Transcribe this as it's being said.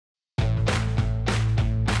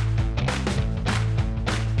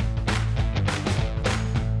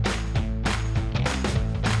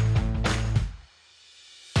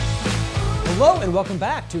Hello and welcome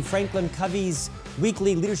back to Franklin Covey's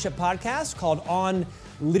weekly leadership podcast called On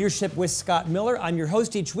Leadership with Scott Miller. I'm your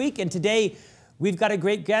host each week, and today we've got a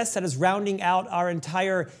great guest that is rounding out our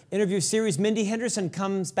entire interview series. Mindy Henderson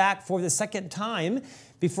comes back for the second time.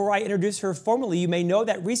 Before I introduce her formally, you may know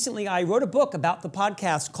that recently I wrote a book about the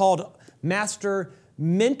podcast called Master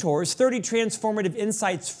Mentors, 30 Transformative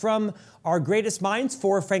Insights from Our Greatest Minds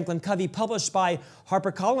for Franklin Covey, published by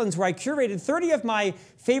HarperCollins, where I curated 30 of my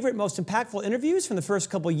favorite, most impactful interviews from the first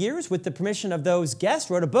couple years with the permission of those guests.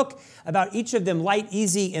 Wrote a book about each of them, light,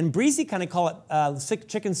 easy, and breezy, kind of call it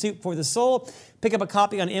chicken soup for the soul. Pick up a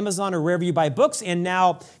copy on Amazon or wherever you buy books. And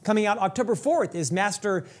now, coming out October 4th, is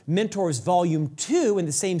Master Mentors Volume 2 in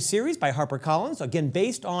the same series by HarperCollins, again,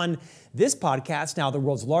 based on this podcast, now the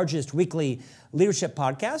world's largest weekly leadership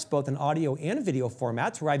podcast, both in audio and video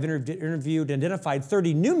formats, where I've interviewed and identified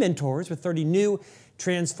 30 new mentors with 30 new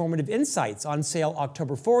transformative insights. On sale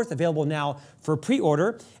October 4th, available now for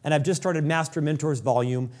pre-order. And I've just started Master Mentors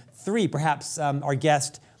Volume 3. Perhaps our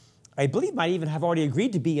guest, I believe, might even have already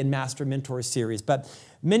agreed to be in Master Mentors series. But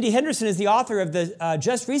Mindy Henderson is the author of the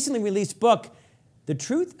just recently released book, The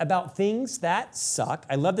Truth About Things That Suck.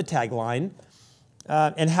 I love the tagline.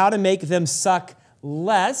 And how to make them suck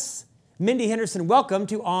less. Mindy Henderson, welcome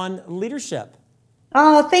to On Leadership.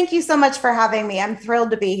 Oh, thank you so much for having me. I'm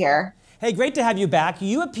thrilled to be here. Hey, great to have you back.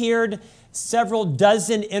 You appeared several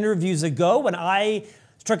dozen interviews ago when I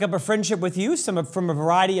struck up a friendship with you, from a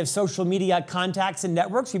variety of social media contacts and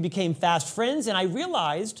networks. We became fast friends, and I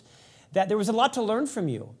realized that there was a lot to learn from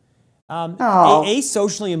you.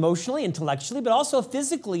 Socially, emotionally, intellectually, but also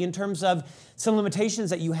physically in terms of some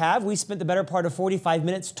limitations that you have. We spent the better part of 45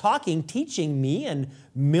 minutes talking, teaching me and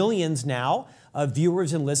millions now of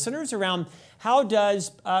viewers and listeners around how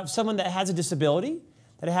does someone that has a disability,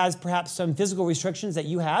 that has perhaps some physical restrictions that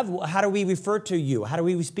you have, how do we refer to you? How do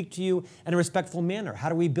we speak to you in a respectful manner? How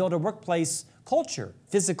do we build a workplace culture,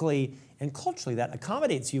 physically and culturally, that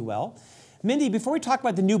accommodates you well? Mindy, before we talk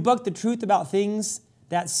about the new book, The Truth About Things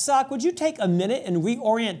That Suck, would you take a minute and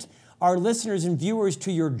reorient our listeners and viewers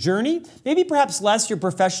to your journey? Maybe perhaps less your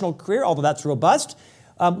professional career, although that's robust.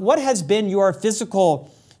 What has been your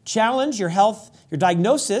physical challenge, your health, your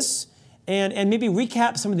diagnosis, and maybe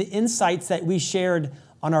recap some of the insights that we shared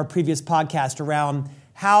on our previous podcast around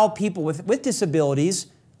how people with disabilities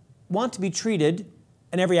want to be treated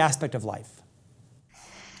in every aspect of life.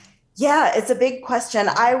 Yeah, it's a big question.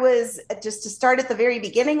 Just to start at the very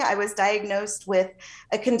beginning, I was diagnosed with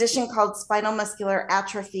a condition called spinal muscular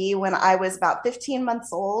atrophy when I was about 15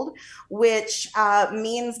 months old, which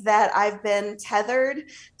means that I've been tethered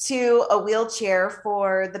to a wheelchair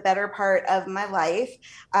for the better part of my life.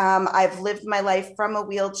 I've lived my life from a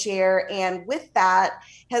wheelchair, and with that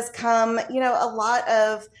has come, a lot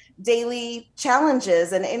of daily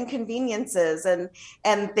challenges and inconveniences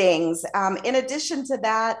and things. In addition to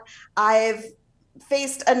that, I've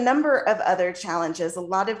faced a number of other challenges, a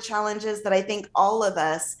lot of challenges that I think all of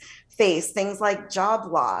us face, things like job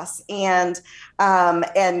loss and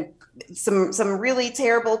some really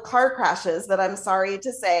terrible car crashes that I'm sorry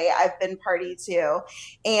to say I've been party to.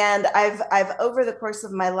 And I've over the course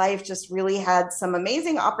of my life just really had some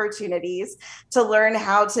amazing opportunities to learn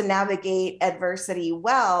how to navigate adversity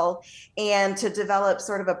well and to develop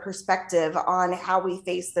sort of a perspective on how we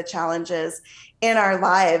face the challenges in our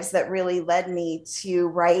lives that really led me to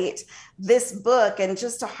write this book. And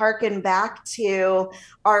just to hearken back to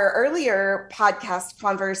our earlier podcast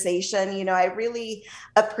conversation, I really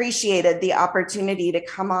appreciated the opportunity to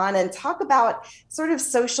come on and talk about sort of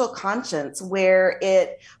social conscience where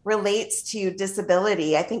it relates to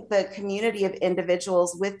disability. I think the community of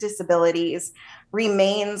individuals with disabilities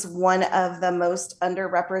remains one of the most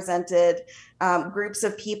underrepresented groups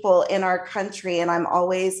of people in our country, and I'm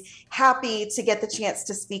always happy to get the chance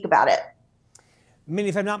to speak about it. Mindy,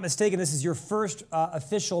 if I'm not mistaken, this is your first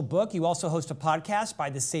official book. You also host a podcast by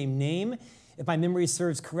the same name. If my memory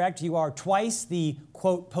serves correct, you are twice the,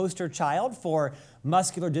 quote, poster child for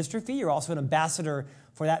muscular dystrophy. You're also an ambassador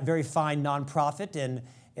for that very fine nonprofit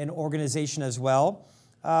and organization as well.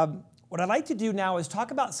 What I'd like to do now is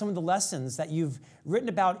talk about some of the lessons that you've written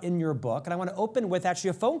about in your book. And I want to open with actually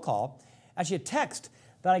a phone call, actually a text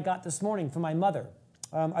that I got this morning from my mother.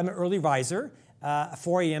 I'm an early riser,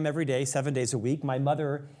 4 a.m. every day, 7 days a week. My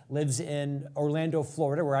mother lives in Orlando,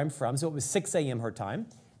 Florida, where I'm from, so it was 6 a.m. her time.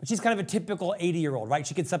 But she's kind of a typical 80-year-old, right?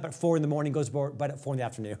 She gets up at 4 in the morning, goes to bed at 4 in the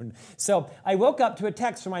afternoon. So I woke up to a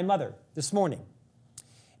text from my mother this morning.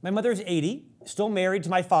 My mother's 80, still married to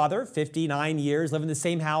my father, 59 years, live in the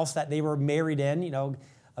same house that they were married in,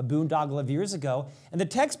 a boondoggle of years ago. And the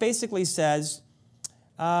text basically says,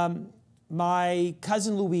 My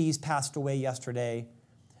cousin Louise passed away yesterday.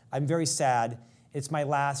 I'm very sad. It's my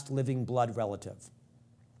last living blood relative.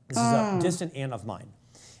 This is a distant aunt of mine.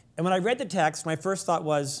 And when I read the text, my first thought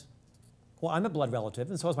was, well, I'm a blood relative,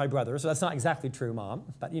 and so is my brother, so that's not exactly true,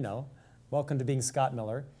 Mom. But, you know, welcome to being Scott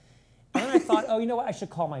Miller. And then I thought, oh, you know what? I should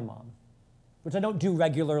call my mom, which I don't do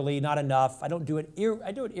regularly, not enough. I do it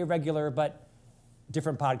irregular, but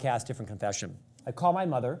different podcast, different confession. I call my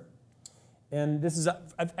mother, and this is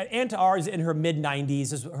an aunt of ours in her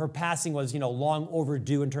mid-90s. Her passing was, you know, long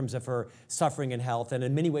overdue in terms of her suffering and health, and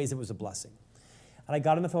in many ways it was a blessing. And I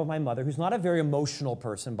got on the phone with my mother, who's not a very emotional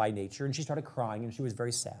person by nature, and she started crying, and she was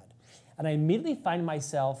very sad. And I immediately found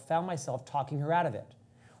myself talking her out of it.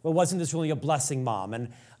 Well, wasn't this really a blessing, Mom? And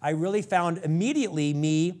I really found immediately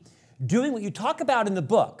me doing what you talk about in the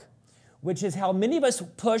book, which is how many of us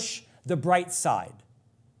push the bright side.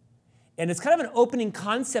 And it's kind of an opening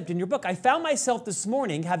concept in your book. I found myself this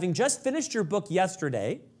morning, having just finished your book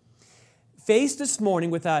yesterday, faced this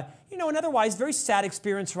morning with an otherwise very sad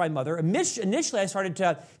experience for my mother. Initially, I started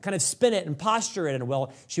to kind of spin it and posture it. And,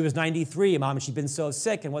 well, she was 93, Mom, and she'd been so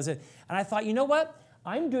sick. And I thought, you know what?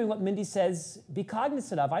 I'm doing what Mindy says, be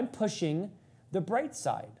cognizant of. I'm pushing the bright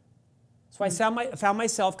side. So I found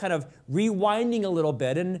myself kind of rewinding a little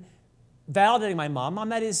bit and validating my mom. Mom,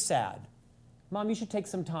 that is sad. Mom, you should take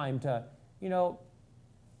some time to,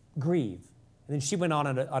 grieve. And then she went on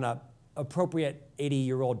an appropriate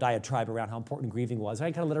 80-year-old diatribe around how important grieving was. And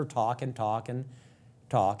I kind of let her talk and talk and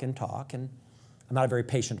talk and talk. And I'm not a very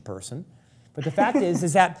patient person. But the fact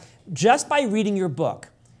is that just by reading your book,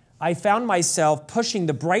 I found myself pushing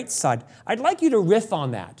the bright side. I'd like you to riff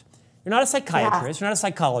on that. You're not a psychiatrist, You're not a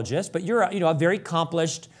psychologist, but you're a very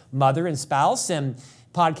accomplished mother and spouse and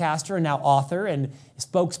podcaster and now author and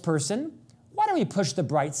spokesperson. Why don't we push the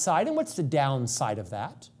bright side, and what's the downside of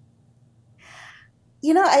that?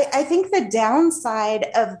 I think the downside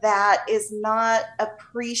of that is not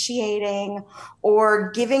appreciating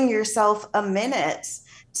or giving yourself a minute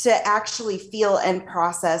to actually feel and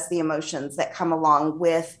process the emotions that come along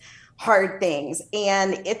with hard things.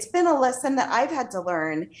 And it's been a lesson that I've had to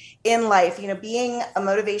learn in life. Being a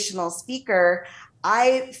motivational speaker,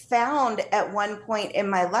 I found at one point in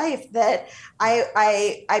my life that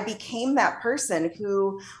I became that person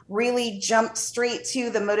who really jumped straight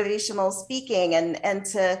to the motivational speaking and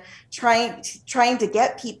to trying to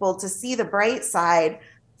get people to see the bright side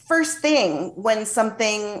first thing when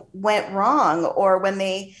something went wrong or when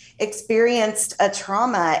they experienced a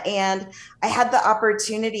trauma. And I had the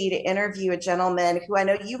opportunity to interview a gentleman who I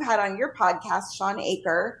know you've had on your podcast, Sean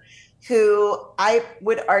Aker, who I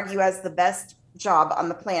would argue has the best job on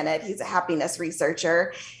the planet. He's a happiness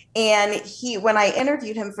researcher. And when I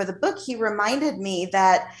interviewed him for the book, he reminded me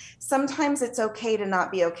that sometimes it's okay to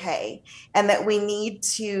not be okay, and that we need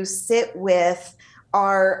to sit with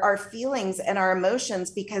our feelings and our emotions,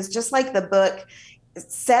 because just like the book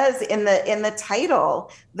says in the title,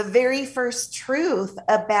 the very first truth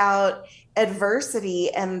about adversity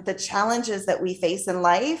and the challenges that we face in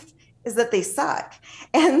life is that they suck.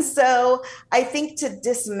 And so I think to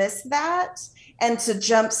dismiss that and to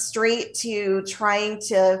jump straight to trying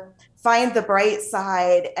to find the bright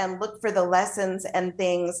side and look for the lessons and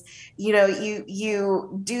things,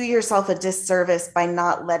 you do yourself a disservice by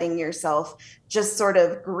not letting yourself just sort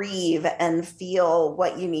of grieve and feel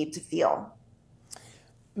what you need to feel.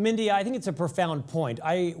 Mindy, I think it's a profound point.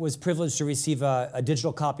 I was privileged to receive a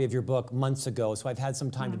digital copy of your book months ago, so I've had some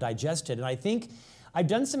time to digest it. And I think I've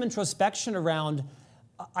done some introspection around,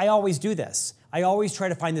 I always do this. I always try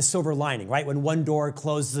to find the silver lining, right? When one door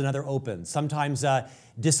closes, another opens. Sometimes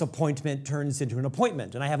disappointment turns into an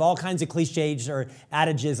appointment. And I have all kinds of cliches or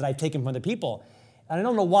adages that I've taken from other people. And I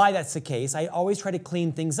don't know why that's the case. I always try to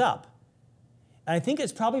clean things up. And I think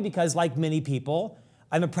it's probably because, like many people,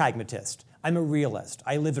 I'm a pragmatist. I'm a realist.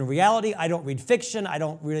 I live in reality. I don't read fiction. I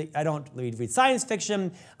don't read science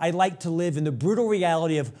fiction. I like to live in the brutal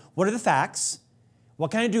reality of what are the facts, what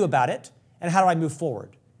can I do about it, and how do I move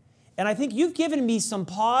forward? And I think you've given me some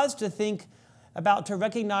pause to think about, to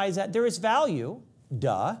recognize that there is value,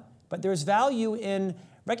 but there's value in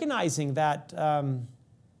recognizing that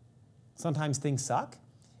sometimes things suck,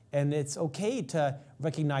 and it's okay to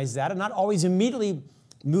recognize that and not always immediately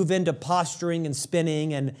move into posturing and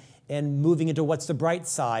spinning and moving into what's the bright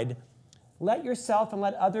side. Let yourself and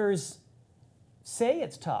let others say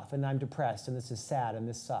it's tough and I'm depressed and this is sad and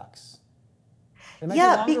this sucks. It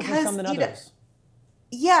might be longer for some than others.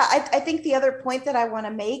 I think the other point that I want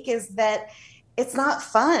to make is that it's not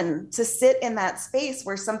fun to sit in that space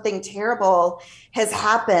where something terrible has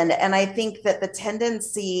happened. And I think that the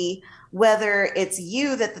tendency, whether it's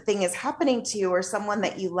you that the thing is happening to or someone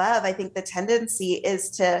that you love, I think the tendency is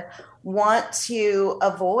to want to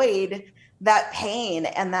avoid that pain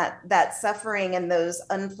and that suffering and those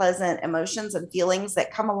unpleasant emotions and feelings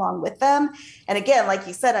that come along with them. And again, like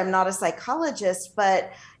you said, I'm not a psychologist,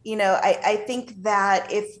 but I think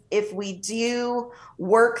that if we do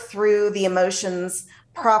work through the emotions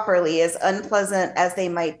properly, as unpleasant as they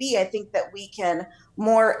might be, I think that we can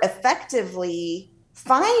more effectively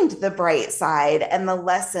find the bright side and the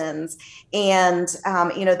lessons and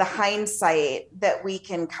the hindsight that we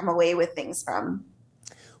can come away with things from.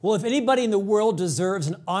 Well, if anybody in the world deserves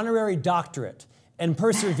an honorary doctorate and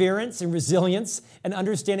perseverance and resilience and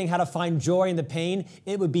understanding how to find joy in the pain,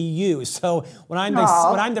 it would be you. So when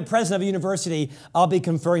I'm the president of a university, I'll be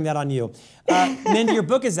conferring that on you. Mindy, your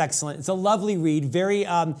book is excellent. It's a lovely read, very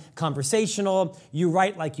conversational. You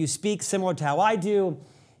write like you speak, similar to how I do.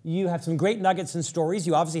 You have some great nuggets and stories.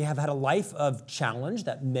 You obviously have had a life of challenge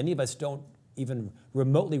that many of us don't even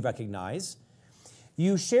remotely recognize.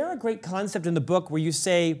 You share a great concept in the book where you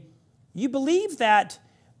say you believe that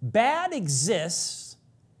bad exists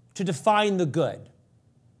to define the good.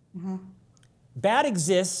 Mm-hmm. Bad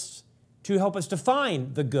exists to help us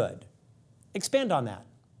define the good. Expand on that.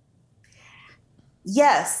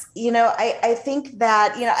 Yes. I think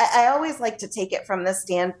that, I always like to take it from the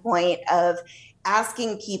standpoint of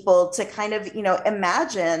asking people to kind of,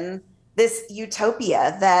 imagine this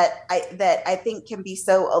utopia that I think can be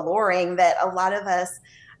so alluring that a lot of us,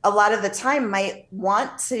 a lot of the time might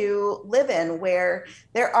want to live in, where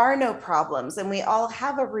there are no problems and we all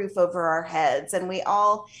have a roof over our heads and we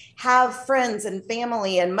all have friends and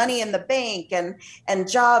family and money in the bank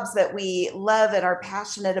and jobs that we love and are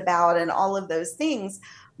passionate about and all of those things.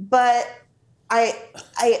 But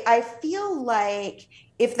I feel like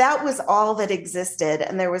if that was all that existed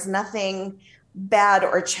and there was nothing bad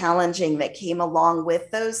or challenging that came along with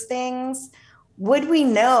those things, would we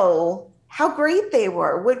know how great they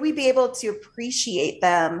were? Would we be able to appreciate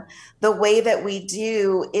them the way that we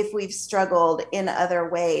do if we've struggled in other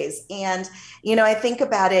ways? And, I think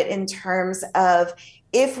about it in terms of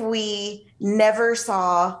if we never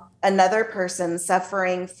saw another person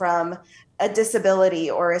suffering from a disability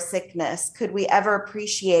or a sickness, could we ever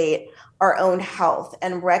appreciate our own health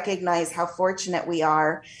and recognize how fortunate we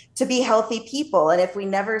are to be healthy people? And if we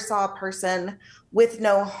never saw a person with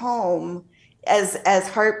no home, as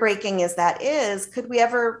heartbreaking as that is, could we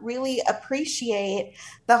ever really appreciate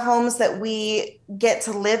the homes that we get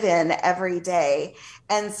to live in every day?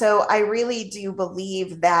 And so I really do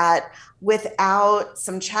believe that without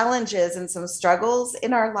some challenges and some struggles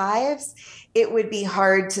in our lives, it would be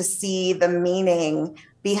hard to see the meaning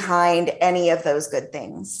behind any of those good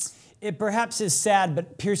things. It perhaps is sad,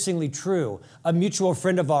 but piercingly true. A mutual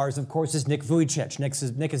friend of ours, of course, is Nick Vujicic.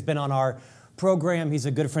 Nick has been on our program. He's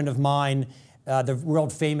a good friend of mine, the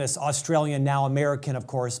world-famous Australian, now American, of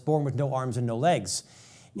course, born with no arms and no legs.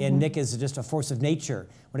 And Nick is just a force of nature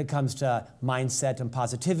when it comes to mindset and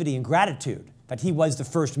positivity and gratitude. In fact, he was the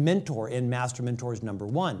first mentor in Master Mentors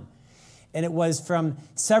 #1. And it was from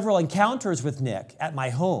several encounters with Nick at my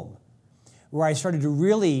home where I started to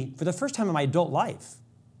really, for the first time in my adult life,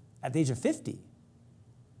 at the age of 50,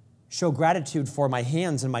 show gratitude for my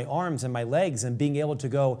hands and my arms and my legs and being able to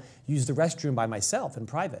go use the restroom by myself in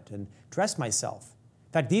private and dress myself.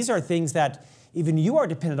 In fact, these are things that even you are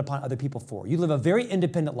dependent upon other people for. You live a very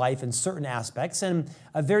independent life in certain aspects and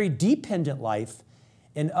a very dependent life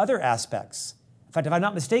in other aspects. In fact, if I'm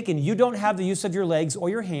not mistaken, you don't have the use of your legs or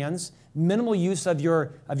your hands, minimal use of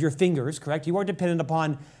your fingers, correct? You are dependent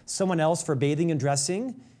upon someone else for bathing and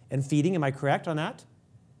dressing and feeding. Am I correct on that?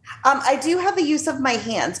 I do have the use of my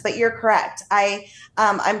hands, but you're correct.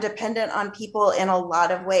 I'm dependent on people in a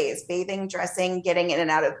lot of ways: bathing, dressing, getting in and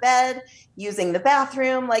out of bed, using the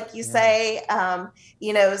bathroom, like you say.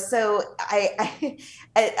 So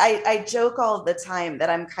I joke all the time that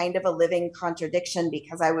I'm kind of a living contradiction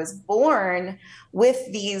because I was born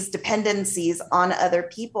with these dependencies on other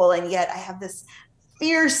people, and yet I have this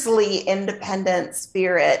fiercely independent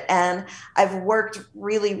spirit. And I've worked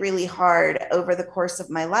really, really hard over the course of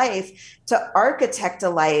my life to architect a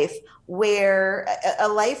life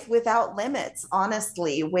without limits,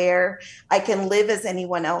 honestly, where I can live as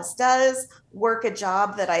anyone else does, work a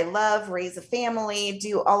job that I love, raise a family,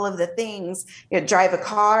 do all of the things, drive a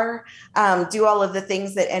car, do all of the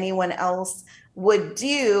things that anyone else would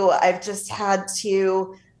do. I've just had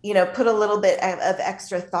to put a little bit of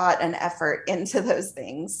extra thought and effort into those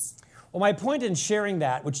things. Well, my point in sharing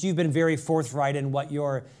that, which you've been very forthright in what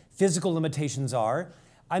your physical limitations are.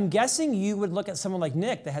 I'm guessing you would look at someone like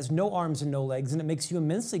Nick that has no arms and no legs, and it makes you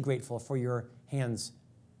immensely grateful for your hands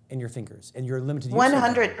and your fingers and your limited use.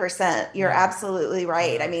 100%. You're absolutely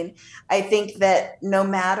right. Yeah. I mean, I think that no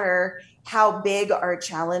matter how big our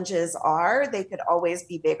challenges are, they could always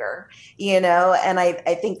be bigger, and I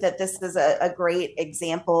think that this is a great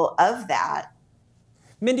example of that.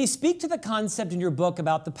 Mindy, speak to the concept in your book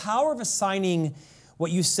about the power of assigning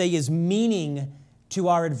what you say is meaning to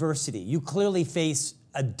our adversity. You clearly face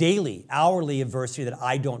a daily, hourly adversity that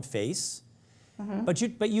I don't face. Mm-hmm.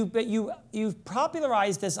 But you've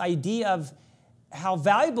popularized this idea of how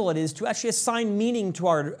valuable it is to actually assign meaning to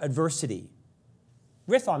our adversity.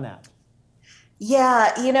 Riff on that.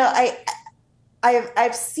 Yeah,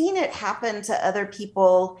 I've seen it happen to other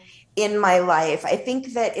people in my life. I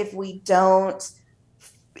think that if we don't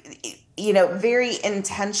very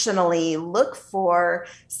intentionally look for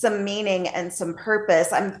some meaning and some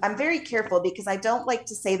purpose. I'm very careful because I don't like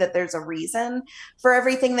to say that there's a reason for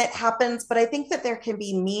everything that happens, but I think that there can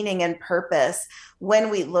be meaning and purpose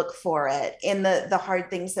when we look for it in the hard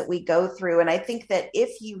things that we go through. And I think that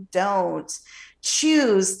if you don't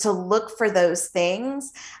choose to look for those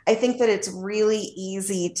things, I think that it's really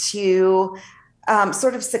easy to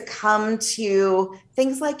sort of succumb to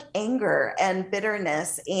things like anger and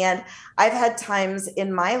bitterness. And I've had times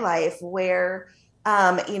in my life where,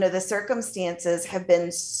 the circumstances have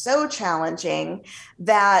been so challenging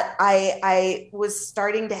that I was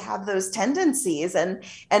starting to have those tendencies and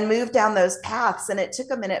move down those paths. And it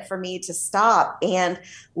took a minute for me to stop and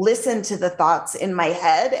listen to the thoughts in my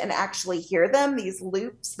head and actually hear them, these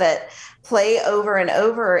loops that play over and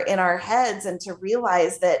over in our heads, and to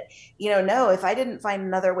realize that, no, if I didn't find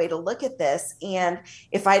another way to look at this, and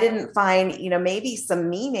if I didn't find, maybe some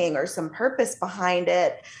meaning or some purpose behind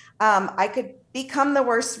it, I could become the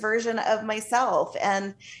worst version of myself.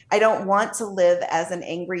 And I don't want to live as an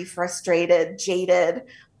angry, frustrated, jaded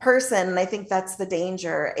person. And I think that's the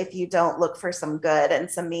danger if you don't look for some good and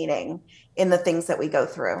some meaning in the things that we go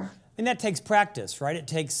through. And that takes practice, right? It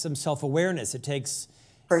takes some self-awareness. It takes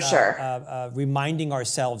for sure reminding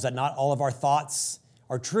ourselves that not all of our thoughts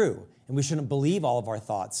are true, and we shouldn't believe all of our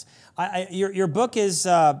thoughts. Your book is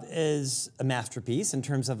a masterpiece in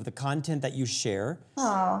terms of the content that you share.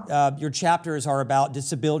 Your chapters are about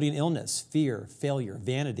disability and illness, fear, failure,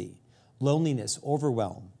 vanity, loneliness,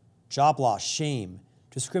 overwhelm, job loss, shame,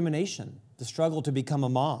 discrimination, the struggle to become a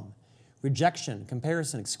mom, rejection,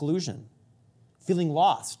 comparison, exclusion, feeling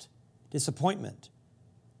lost, disappointment.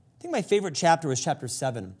 I think my favorite chapter was chapter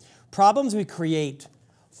 7, problems we create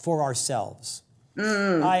for ourselves.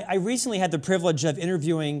 I recently had the privilege of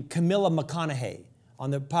interviewing Camilla McConaughey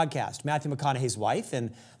on the podcast, Matthew McConaughey's wife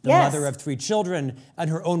and the mother of 3 children, in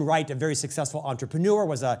her own right, a very successful entrepreneur,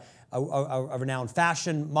 was a renowned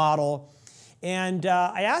fashion model. And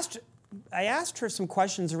I asked her some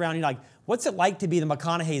questions around, like, what's it like to be the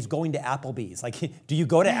McConaughey's going to Applebee's? Like, do you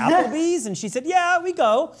go to Applebee's? And she said, yeah, we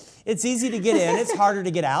go. It's easy to get in. It's harder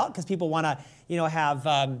to get out because people want to,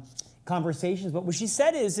 have conversations. But what she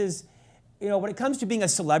said is, when it comes to being a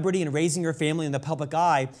celebrity and raising your family in the public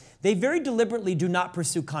eye, they very deliberately do not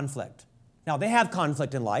pursue conflict. Now, they have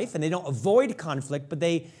conflict in life, and they don't avoid conflict, but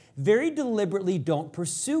they very deliberately don't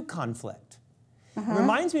pursue conflict. It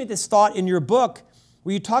reminds me of this thought in your book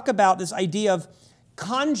where you talk about this idea of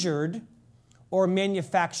conjured or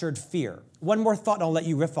manufactured fear. One more thought, and I'll let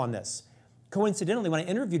you riff on this. Coincidentally, when I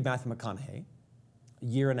interviewed Matthew McConaughey a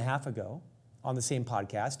year and a half ago on the same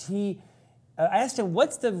podcast, I asked him,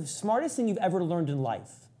 what's the smartest thing you've ever learned in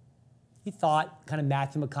life? He thought kind of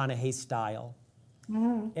Matthew McConaughey style.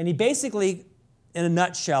 And he basically, in a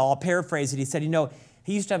nutshell, I'll paraphrase it, he said,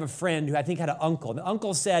 he used to have a friend who I think had an uncle. The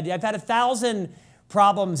uncle said, I've had 1,000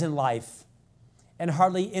 problems in life, and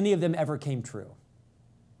hardly any of them ever came true.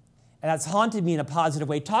 And that's haunted me in a positive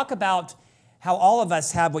way. Talk about how all of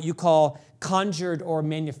us have what you call conjured or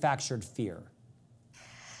manufactured fear.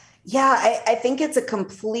 Yeah, I think it's a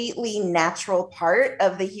completely natural part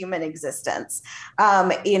of the human existence.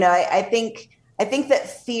 I think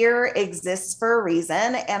that fear exists for a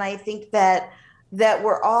reason, and I think that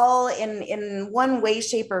we're all in one way,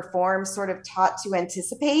 shape, or form sort of taught to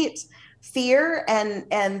anticipate fear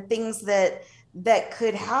and things that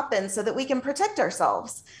could happen so that we can protect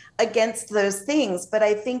ourselves against those things. But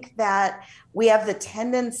I think that we have the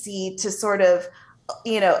tendency to sort of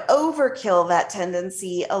overkill that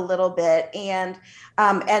tendency a little bit and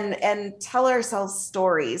and tell ourselves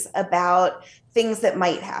stories about things that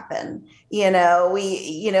might happen.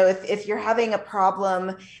 If you're having a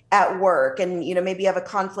problem at work and, maybe you have a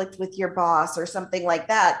conflict with your boss or something like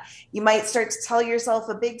that, you might start to tell yourself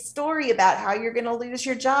a big story about how you're going to lose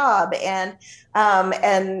your job and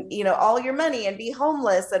all your money and be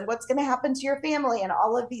homeless and what's going to happen to your family and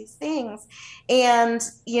all of these things. And,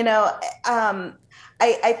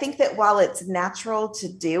 I think that while it's natural to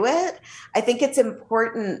do it, I think it's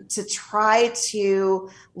important to try to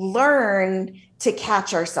learn to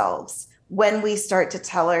catch ourselves when we start to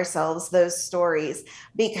tell ourselves those stories,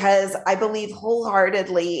 because I believe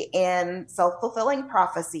wholeheartedly in self-fulfilling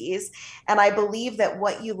prophecies. And I believe that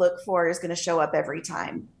what you look for is going to show up every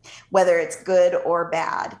time, whether it's good or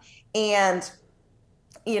bad. And,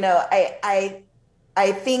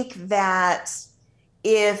 I think that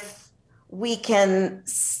if we can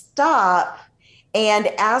stop and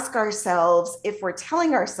ask ourselves if we're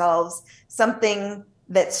telling ourselves something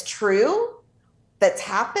that's true, that's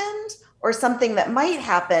happened, or something that might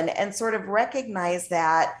happen, and sort of recognize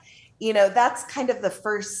that, that's kind of the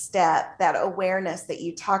first step, that awareness that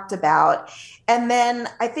you talked about. And then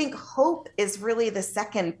I think hope is really the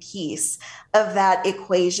second piece of that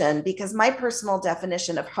equation, because my personal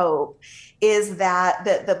definition of hope is that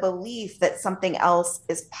the belief that something else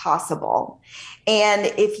is possible. And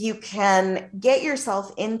if you can get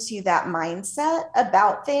yourself into that mindset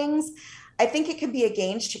about things, I think it can be a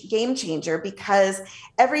game changer, because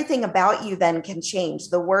everything about you then can change.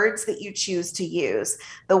 The words that you choose to use,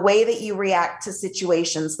 the way that you react to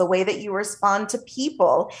situations, the way that you respond to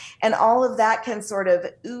people, and all of that can sort of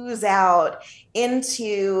ooze out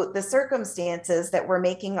into the circumstances that we're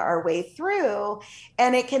making our way through.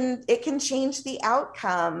 And it can change the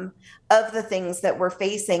outcome of the things that we're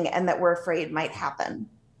facing and that we're afraid might happen.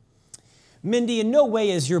 Mindy, in no way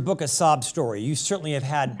is your book a sob story. You certainly have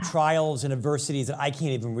had trials and adversities that I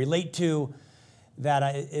can't even relate to,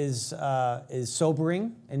 that is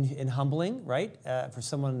sobering and humbling, right? For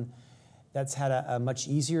someone that's had a much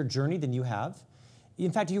easier journey than you have.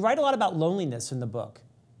 In fact, you write a lot about loneliness in the book.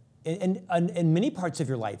 In many parts of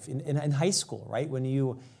your life, in high school, right? When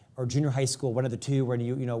you, or junior high school, one of the two, when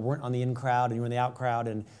you weren't on the in crowd and you were in the out crowd,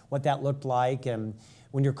 and what that looked like, and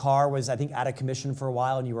when your car was, I think, out of commission for a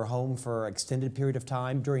while and you were home for an extended period of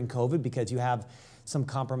time during COVID because you have some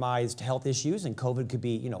compromised health issues, and COVID could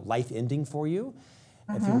be, life-ending for you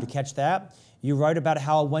if you were to catch that. You write about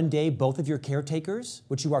how one day both of your caretakers,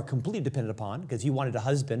 which you are completely dependent upon because you wanted a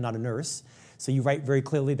husband, not a nurse. So you write very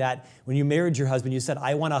clearly that when you married your husband, you said,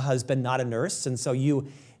 I want a husband, not a nurse. And so you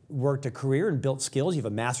worked a career and built skills. You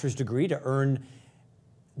have a master's degree to earn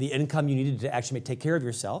the income you needed to actually take care of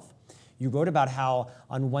yourself. You wrote about how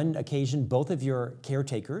on one occasion, both of your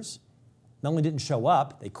caretakers not only didn't show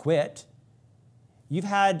up, they quit. You've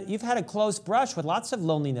had a close brush with lots of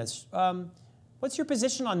loneliness. What's your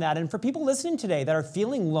position on that? And for people listening today that are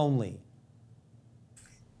feeling lonely,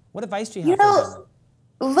 what advice do you have for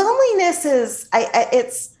them? Loneliness is,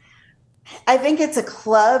 I think it's a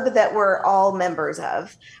club that we're all members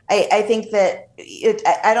of. I think that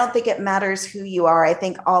I don't think it matters who you are. I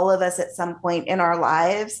think all of us at some point in our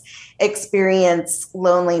lives experience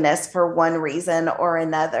loneliness for one reason or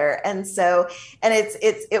another. And so, and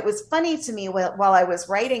it was funny to me while I was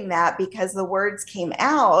writing that, because the words came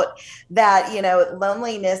out that,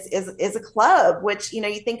 loneliness is a club, which,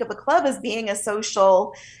 you think of a club as being a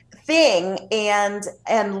social thing, and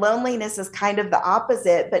loneliness is kind of the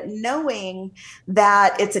opposite. But knowing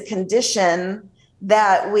that it's a condition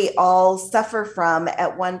that we all suffer from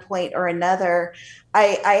at one point or another,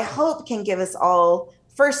 I hope can give us all,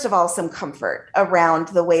 first of all, some comfort around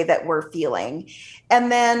the way that we're feeling.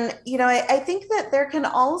 And then, I think that there can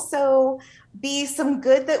also be some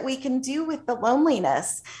good that we can do with the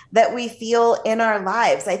loneliness that we feel in our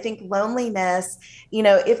lives. I think loneliness,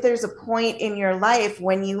 if there's a point in your life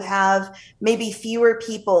when you have maybe fewer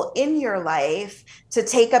people in your life to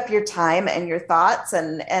take up your time and your thoughts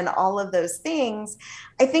and all of those things,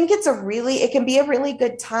 I think it can be a really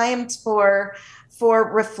good time for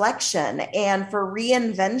reflection and for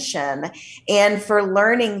reinvention and for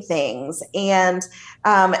learning things and,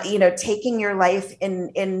 taking your life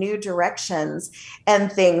in new directions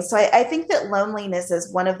and things. So I think that loneliness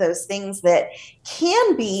is one of those things that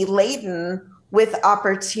can be laden with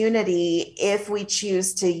opportunity if we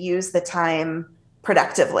choose to use the time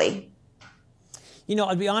productively.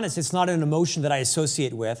 I'll be honest, it's not an emotion that I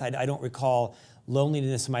associate with. I don't recall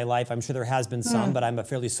loneliness in my life. I'm sure there has been some, but I'm a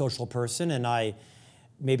fairly social person, and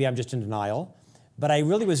maybe I'm just in denial. But I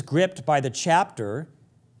really was gripped by the chapter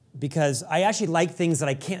because I actually like things that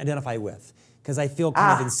I can't identify with. because I feel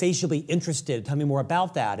kind of insatiably interested. Tell me more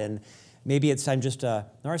about that. And maybe I'm just a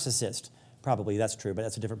narcissist. Probably that's true, but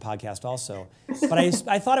that's a different podcast also. But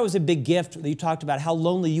I thought it was a big gift that you talked about how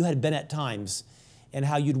lonely you had been at times and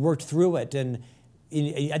how you'd worked through it. And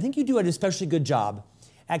I think you do an especially good job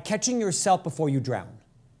at catching yourself before you drown.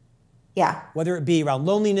 Yeah. Whether it be around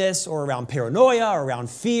loneliness or around paranoia or around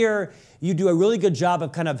fear, you do a really good job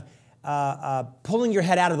of kind of pulling your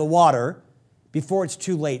head out of the water before it's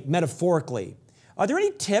too late, metaphorically. Are there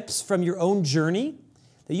any tips from your own journey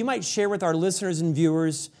that you might share with our listeners and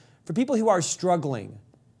viewers for people who are struggling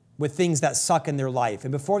with things that suck in their life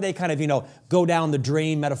and before they kind of, go down the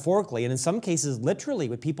drain metaphorically and in some cases literally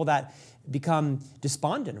with people that become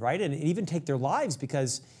despondent, right? And even take their lives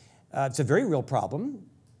because it's a very real problem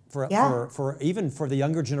for even for the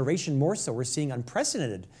younger generation more so. We're seeing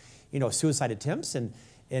unprecedented, suicide attempts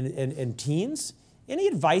and teens. Any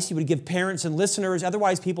advice you would give parents and listeners,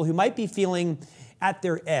 otherwise people who might be feeling at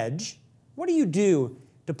their edge? What do you do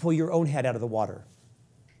to pull your own head out of the water?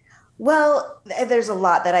 Well, there's a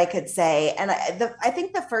lot that I could say. And I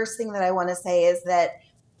think the first thing that I want to say is that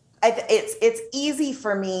it's easy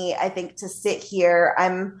for me, I think, to sit here.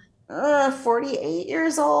 I'm 48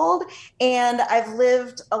 years old and I've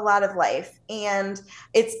lived a lot of life. And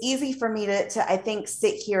it's easy for me to, I think,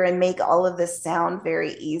 sit here and make all of this sound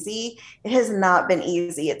very easy. It has not been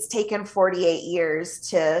easy. It's taken 48 years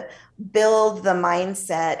to build the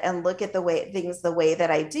mindset and look at things the way that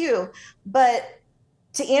I do. But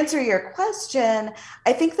to answer your question,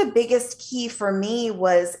 I think the biggest key for me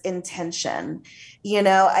was intention.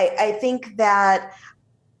 I think that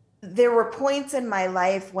there were points in my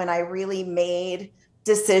life when I really made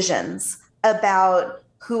decisions about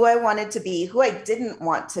who I wanted to be, who I didn't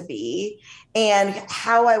want to be, and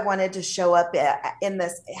how I wanted to show up in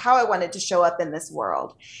this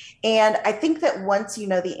world. And I think that once you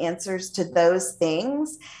know the answers to those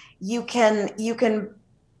things, you can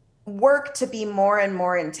work to be more and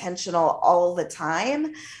more intentional all the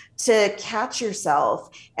time, to catch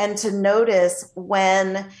yourself and to notice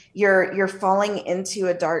when you're falling into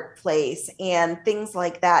a dark place and things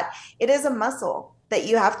like that. It is a muscle that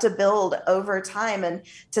you have to build over time. And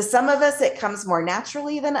to some of us, it comes more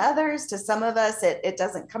naturally than others. To some of us, it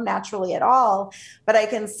doesn't come naturally at all. But I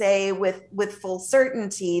can say with full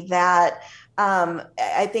certainty that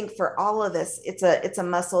I think for all of us, it's a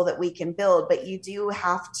muscle that we can build, but you do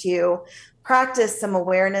have to practice some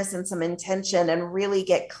awareness and some intention and really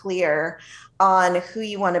get clear on who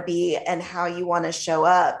you want to be and how you want to show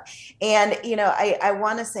up. And, I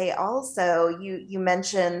want to say also, you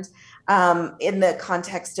mentioned in the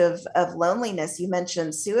context of loneliness, you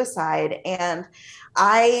mentioned suicide, and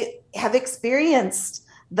I have experienced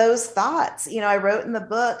those thoughts. I wrote in the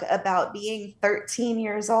book about being 13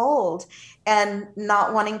 years old and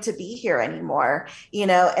not wanting to be here anymore,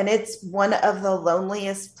 and it's one of the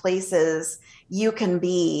loneliest places you can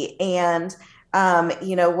be. And,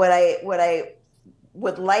 what I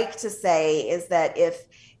would like to say is that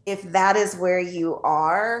if that is where you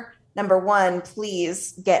are, number one,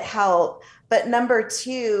 please get help. But number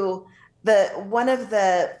two, one of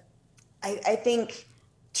the, I think,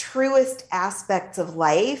 truest aspects of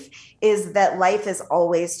life is that life is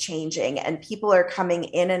always changing and people are coming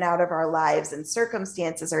in and out of our lives and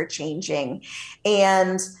circumstances are changing.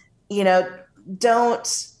 And,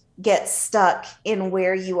 don't get stuck in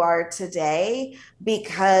where you are today,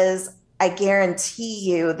 because I guarantee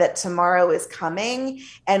you that tomorrow is coming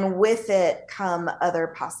and with it come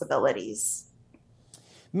other possibilities.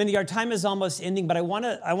 Mindy, our time is almost ending, but I want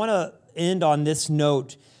to end on this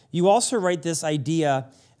note. You also write this idea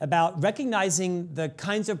about recognizing the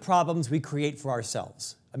kinds of problems we create for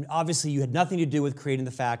ourselves. I mean, obviously, you had nothing to do with creating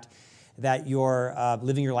the fact that you're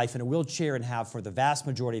living your life in a wheelchair and have for the vast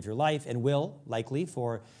majority of your life and will likely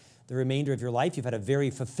for the remainder of your life. You've had a very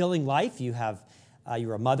fulfilling life. You're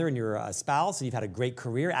a mother and you're a spouse, and you've had a great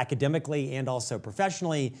career academically and also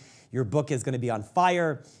professionally. Your book is going to be on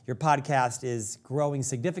fire. Your podcast is growing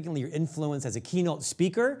significantly. Your influence as a keynote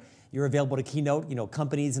speaker. You're available to keynote,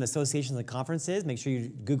 companies and associations and conferences. Make sure you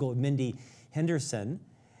Google Mindy Henderson.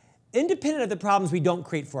 Independent of the problems we don't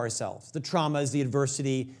create for ourselves, the traumas, the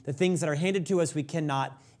adversity, the things that are handed to us we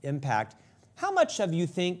cannot impact, how much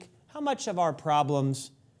of our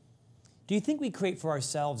problems do you think we create for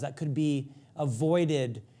ourselves that could be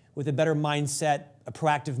avoided with a better mindset, a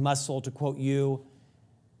proactive muscle, to quote you?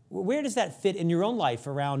 Where does that fit in your own life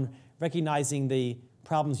around recognizing the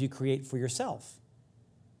problems you create for yourself?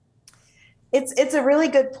 It's a really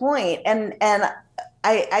good point. And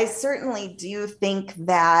I certainly do think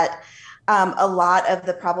that a lot of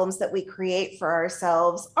the problems that we create for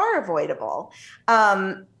ourselves are avoidable.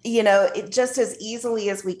 It just as easily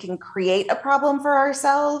as we can create a problem for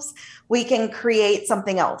ourselves, we can create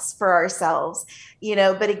something else for ourselves.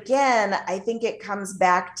 But again, I think it comes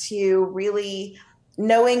back to really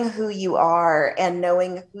knowing who you are and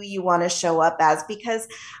knowing who you want to show up as, because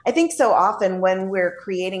I think so often when we're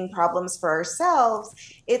creating problems for ourselves,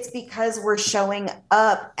 it's because we're showing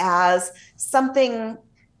up as something,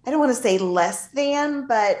 I don't want to say less than,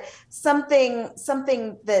 but something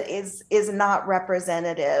that is not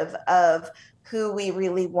representative of who we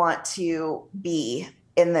really want to be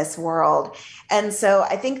in this world. And so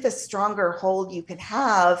I think the stronger hold you can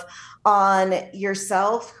have on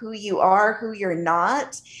yourself, who you are, who you're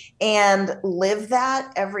not, and live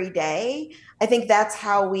that every day, I think that's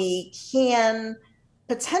how we can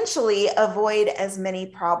potentially avoid as many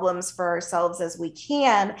problems for ourselves as we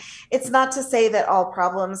can. It's not to say that all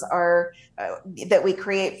problems are that we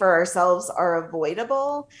create for ourselves are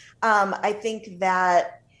avoidable. I think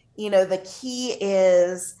that, the key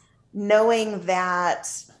is knowing that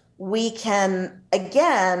we can,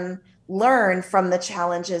 again, learn from the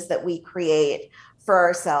challenges that we create for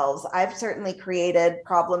ourselves. I've certainly created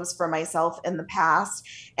problems for myself in the past,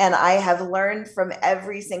 and I have learned from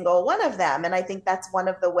every single one of them. And I think that's one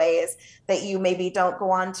of the ways that you maybe don't go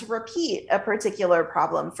on to repeat a particular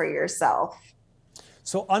problem for yourself.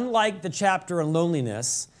 So unlike the chapter on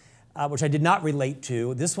loneliness, which I did not relate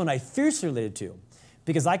to, this one I fiercely related to,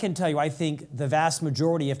 because I can tell you, I think the vast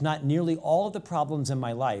majority, if not nearly all of the problems in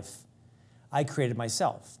my life, I created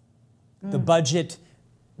myself. The budget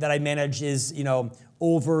that I manage is,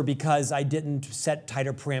 over because I didn't set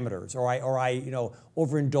tighter parameters, or I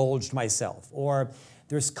overindulged myself, or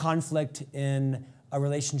there's conflict in a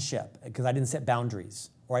relationship because I didn't set boundaries,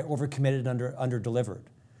 or I overcommitted and under-delivered,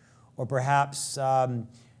 or perhaps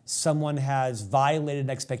someone has violated an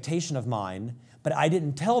expectation of mine, but I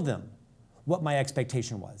didn't tell them what my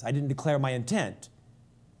expectation was. I didn't declare my intent.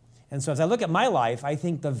 And so as I look at my life, I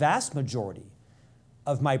think the vast majority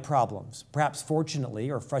of my problems, perhaps fortunately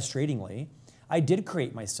or frustratingly, I did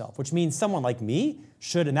create myself, which means someone like me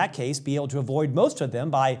should, in that case, be able to avoid most of them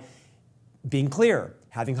by being clear,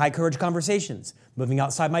 having high courage conversations, moving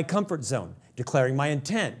outside my comfort zone, declaring my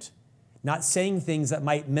intent, not saying things that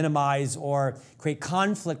might minimize or create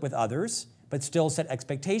conflict with others, but still set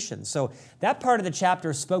expectations. So that part of the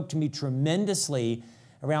chapter spoke to me tremendously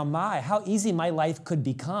around how easy my life could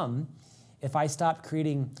become if I stopped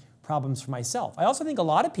creating problems for myself. I also think a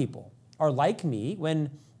lot of people are like me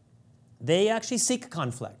when they actually seek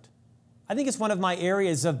conflict. I think it's one of my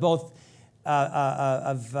areas of both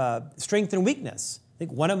strength and weakness. I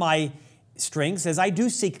think one of my strengths is I do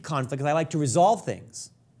seek conflict because I like to resolve things.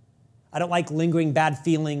 I don't like lingering bad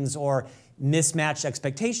feelings or mismatched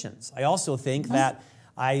expectations. I also think that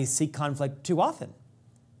I seek conflict too often.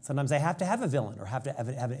 Sometimes I have to have a villain or have to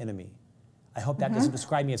have an enemy. I hope that doesn't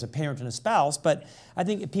describe me as a parent and a spouse, but I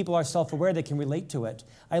think if people are self-aware, they can relate to it.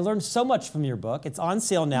 I learned so much from your book. It's on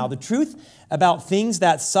sale now. The Truth About Things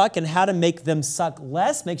That Suck and How to Make Them Suck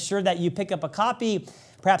Less. Make sure that you pick up a copy,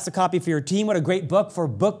 perhaps a copy for your team. What a great book for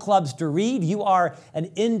book clubs to read. You are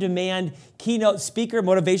an in-demand keynote speaker,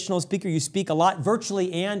 motivational speaker. You speak a lot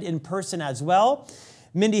virtually and in person as well.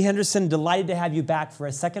 Mindy Henderson, delighted to have you back for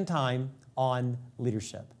a second time on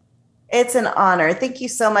leadership. It's an honor. Thank you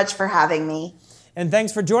so much for having me. And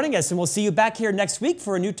thanks for joining us. And we'll see you back here next week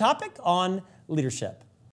for a new topic on leadership.